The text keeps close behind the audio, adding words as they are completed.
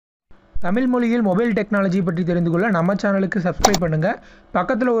தமிழ் மொழியில் mobile technology பற்றி தெரிந்து கொள்ள நம்ம சேனலுக்கு சப்ஸ்கிரைப் பண்ணுங்கள்.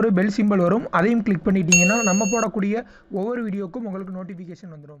 பக்கத்தில் ஒரு பெல் சிம்பல் வரும், அதையும் கிளிக் பண்ணிட்டீங்கன்னா நம்ம போடக்கூடிய ஒவ்வொரு வீடியோக்கும் உங்களுக்கு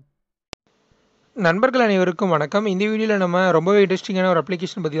நோட்டிஃபிகேஷன் வந்துடும். நண்பர்கள் அனைவருக்கும் வணக்கம். இந்த வீடியோவில் நம்ம ரொம்பவே இன்ட்ரெஸ்டிங்கான ஒரு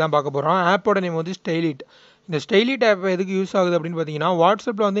அப்ளிகேஷன் பற்றி தான் பார்க்க போகிறோம். ஆப்போட நேம் வந்து ஸ்டைலிட். இந்த ஸ்டைலிட் ஆப் எதுக்கு யூஸ் ஆகுது அப்படின்னு பார்த்தீங்கன்னா,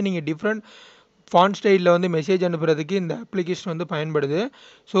 வாட்ஸ்அப்பில் வந்து நீங்கள் டிஃப்ரெண்ட் ஃபாண்ட் ஸ்டைலில் வந்து மெசேஜ் அனுப்புறதுக்கு இந்த அப்ளிகேஷன் வந்து பயன்படுது.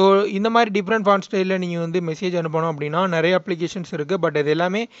 ஸோ இந்த மாதிரி டிஃப்ரெண்ட் ஃபாண்ட் ஸ்டைலில் நீங்கள் வந்து மெசேஜ் அனுப்பணும் அப்படின்னா நிறைய அப்ளிகேஷன்ஸ் இருக்குது. பட் இது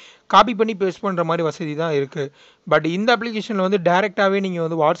எல்லாமே காப்பி பண்ணி பேஸ்ட் பண்ணுற மாதிரி வசதி தான் இருக்குது. பட் இந்த அப்ளிகேஷனில் வந்து டேரெக்டாகவே நீங்கள்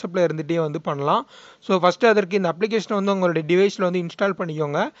வந்து வாட்ஸ்அப்பில் இருந்துகிட்டே வந்து பண்ணலாம். ஸோ ஃபஸ்ட்டு அதற்கு இந்த அப்ளிகேஷனை வந்து உங்களுடைய டிவைஸில் வந்து இன்ஸ்டால்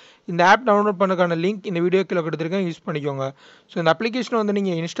பண்ணிக்கோங்க. இந்த ஆப் டவுன்லோட் பண்ணக்கான லிங்க் இந்த வீடியோ கீழே கொடுத்துருக்கேன், யூஸ் பண்ணிக்கோங்க. ஸோ இந்த அப்ளிகேஷனை வந்து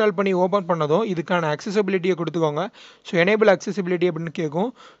நீங்கள் இன்ஸ்டால் பண்ணி ஓப்பன் பண்ணதும் இதுக்கான அக்சசபிலிட்டியை கொடுத்துக்கோங்க. ஸோ எனேபிள் அக்சசபிலிட்டி அப்படின்னு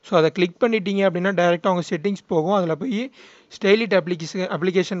கேட்கும். ஸோ அதை கிளிக் பண்ணிட்டீங்க அப்படின்னா டேரெக்டாக உங்கள் செட்டிங்ஸ் போகும். அதில் போய் ஸ்டைலிட்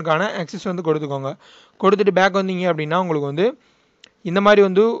அப்ளிகேஷனுக்கான அக்சஸ் வந்து கொடுத்துக்கோங்க. கொடுத்துட்டு பேக் வந்தீங்க அப்படின்னா உங்களுக்கு வந்து இந்த மாதிரி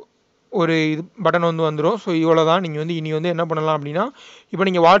வந்து ஒரு இது பட்டன் வந்து வந்துடும். ஸோ இவ்வளோ தான். நீங்கள் வந்து இனி வந்து என்ன பண்ணலாம் அப்படின்னா, இப்போ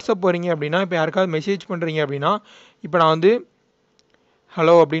நீங்கள் வாட்ஸ்அப் போகிறீங்க அப்படின்னா, இப்போ யாருக்காவது மெசேஜ் பண்ணுறீங்க அப்படின்னா, இப்போ நான் வந்து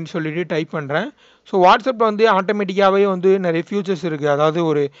ஹலோ அப்படின்னு சொல்லிட்டு டைப் பண்ணுறேன். ஸோ வாட்ஸ்அப்பில் வந்து ஆட்டோமேட்டிக்காகவே வந்து நிறைய ஃபியூச்சர்ஸ் இருக்குது. அதாவது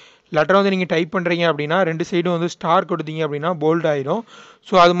ஒரு லெட்டர் வந்து நீங்கள் டைப் பண்ணுறீங்க அப்படின்னா 2 சைடும் வந்து ஸ்டார் கொடுத்தீங்க அப்படின்னா போல்ட் ஆகிடும்.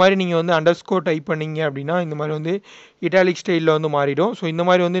 ஸோ அது மாதிரி நீங்கள் வந்து அண்டர்ஸ்கோர் டைப் பண்ணீங்க அப்படின்னா இந்த மாதிரி வந்து இட்டாலிக் ஸ்டைலில் வந்து மாறிடும். ஸோ இந்த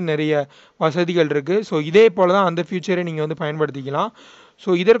மாதிரி வந்து நிறைய வசதிகள் இருக்குது. ஸோ இதே போல் தான் அந்த ஃபியூச்சரை நீங்கள் வந்து பயன்படுத்திக்கலாம்.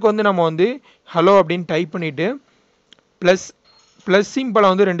 ஸோ இதற்கு வந்து நம்ம வந்து ஹலோ அப்படின்னு டைப் பண்ணிவிட்டு ப்ளஸ் சிம்பிளை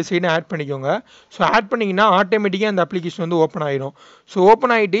வந்து 2 சைடும் ஆட் பண்ணிக்கோங்க. ஸோ ஆட் பண்ணிங்கன்னா ஆட்டோமேட்டிக்காக அந்த அப்ளிகேஷன் வந்து ஓப்பன் ஆகிடும். ஸோ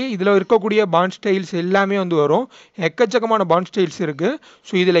ஓப்பன் ஆகிட்டு இதில் இருக்கக்கூடிய பாண்ட் ஸ்டைல்ஸ் எல்லாமே வந்து வரும். எக்கச்சக்கமான பாண்ட் ஸ்டைல்ஸ் இருக்குது.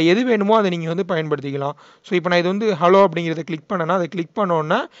 ஸோ இதில் எது வேணுமோ அதை நீங்கள் வந்து பயன்படுத்திக்கலாம். ஸோ இப்போ நான் இது வந்து ஹலோ அப்படிங்கிறத கிளிக் பண்ணேன்னா, அதை கிளிக்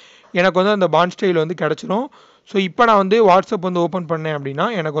பண்ணோன்னே எனக்கு வந்து அந்த பாண்ட் ஸ்டைல் வந்து கிடச்சிரும். ஸோ இப்போ நான் வந்து வாட்ஸ்அப் வந்து ஓப்பன் பண்ணேன் அப்படின்னா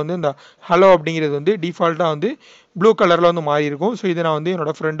எனக்கு வந்து இந்த ஹலோ அப்படிங்கிறது வந்து டிஃபால்ட்டாக வந்து ப்ளூ கலரில் வந்து மாறி இருக்கும். ஸோ இதை நான் வந்து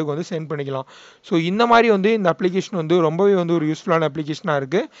என்னோடய ஃப்ரெண்டுக்கு வந்து சென்ட் பண்ணிக்கலாம். ஸோ இந்த மாதிரி வந்து இந்த அப்ளிகேஷன் வந்து ரொம்பவே வந்து ஒரு யூஸ்ஃபுல்லான அப்ளிகேஷனாக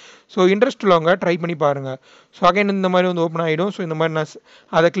இருக்குது. ஸோ இன்ட்ரெஸ்ட் உள்ளவங்க ட்ரை பண்ணி பாருங்கள். ஸோ அகைன் இந்த மாதிரி வந்து ஓப்பன் ஆகிடும். ஸோ இந்த மாதிரி நான்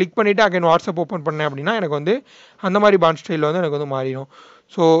அதை கிளிக் பண்ணிவிட்டு அகைன் வாட்ஸ்அப் ஓப்பன் பண்ணேன் அப்படின்னா எனக்கு வந்து அந்த மாதிரி பாண்ட் ஸ்டைலில் வந்து எனக்கு வந்து மாறிடும்.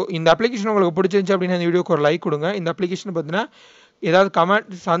 ஸோ இந்த அப்ளிகேஷன் உங்களுக்கு பிடிச்சிருந்துச்சு அப்படின்னா இந்த வீடியோக்கு ஒரு லைக் கொடுங்க. இந்த அப்ளிகேஷன் பார்த்தீங்கன்னா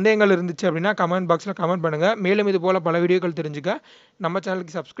ஏதாவது சந்தேகங்கள் இருந்துச்சு அப்படின்னா கமெண்ட் பாக்ஸில் கமெண்ட் பண்ணுங்கள். மேலும் இது போல் பல வீடியோக்கள் தெரிஞ்சுக்க நம்ம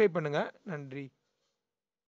சேனலுக்கு சப்ஸ்கிரைப் பண்ணுங்கள். நன்றி.